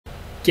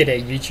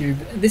G'day YouTube,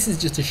 this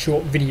is just a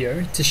short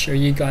video to show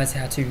you guys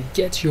how to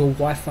get your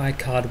Wi-Fi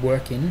card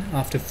working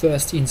after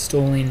first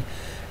installing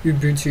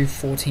Ubuntu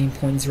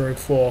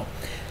 14.04.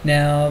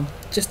 Now,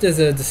 just as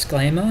a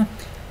disclaimer,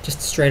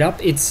 just straight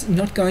up, it's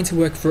not going to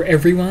work for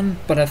everyone,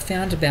 but I've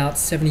found about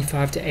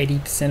 75 to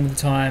 80% of the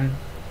time,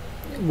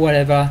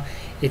 whatever,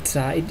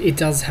 it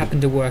does happen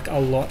to work a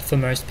lot for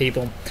most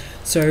people.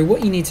 So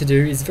what you need to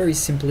do is very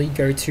simply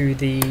go to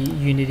the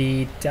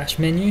Unity dash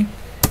menu,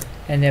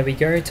 and there we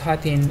go,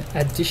 type in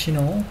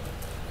additional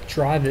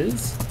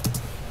drivers,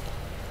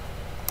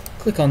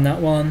 click on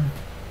that one,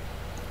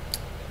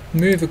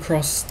 move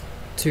across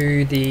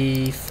to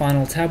the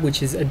final tab,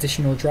 which is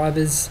additional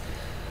drivers,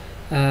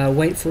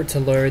 wait for it to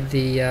load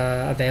the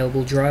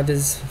available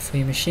drivers for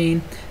your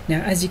machine.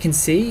 Now as you can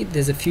see,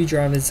 there's a few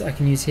drivers I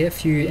can use here, a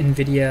few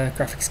NVIDIA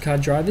graphics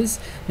card drivers.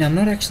 Now I'm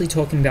not actually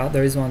talking about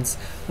those ones,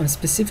 I'm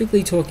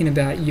specifically talking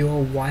about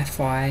your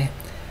Wi-Fi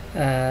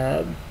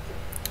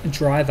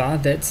driver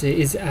that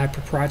is a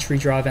proprietary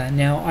driver.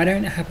 Now I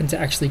don't happen to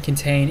actually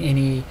contain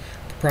any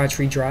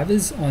proprietary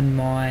drivers on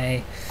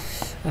my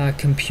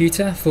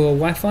computer for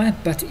Wi-Fi,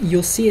 but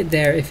you'll see it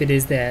there if it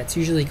is there. It's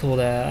usually called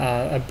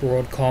a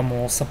Broadcom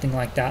or something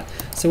like that.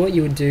 So what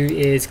you would do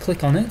is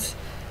click on it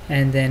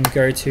and then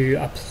go to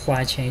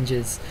apply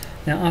changes.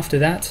 Now after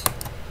that,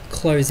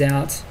 close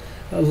out,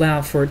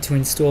 allow for it to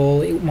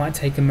install. It might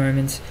take a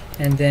moment,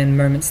 and then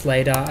moments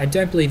later, I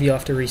don't believe you'll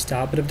have to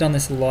restart, but I've done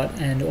this a lot,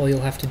 and all you'll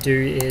have to do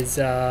is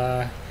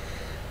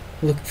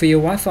look for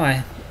your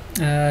Wi-Fi,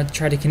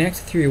 try to connect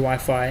through your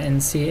Wi-Fi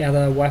and see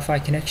other Wi-Fi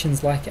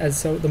connections like as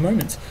so at the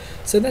moment.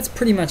 So that's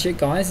pretty much it,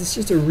 guys. It's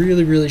just a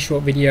really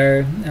short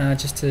video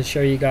just to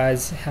show you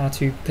guys how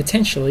to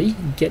potentially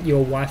get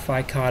your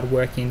Wi-Fi card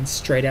working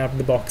straight out of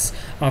the box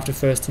after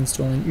first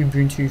installing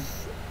Ubuntu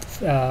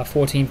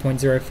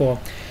 14.04.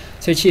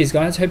 So cheers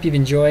guys, hope you've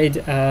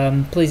enjoyed.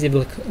 Please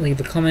leave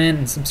a comment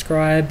and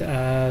subscribe,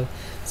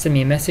 send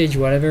me a message,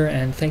 whatever,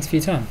 and thanks for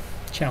your time.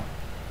 Ciao.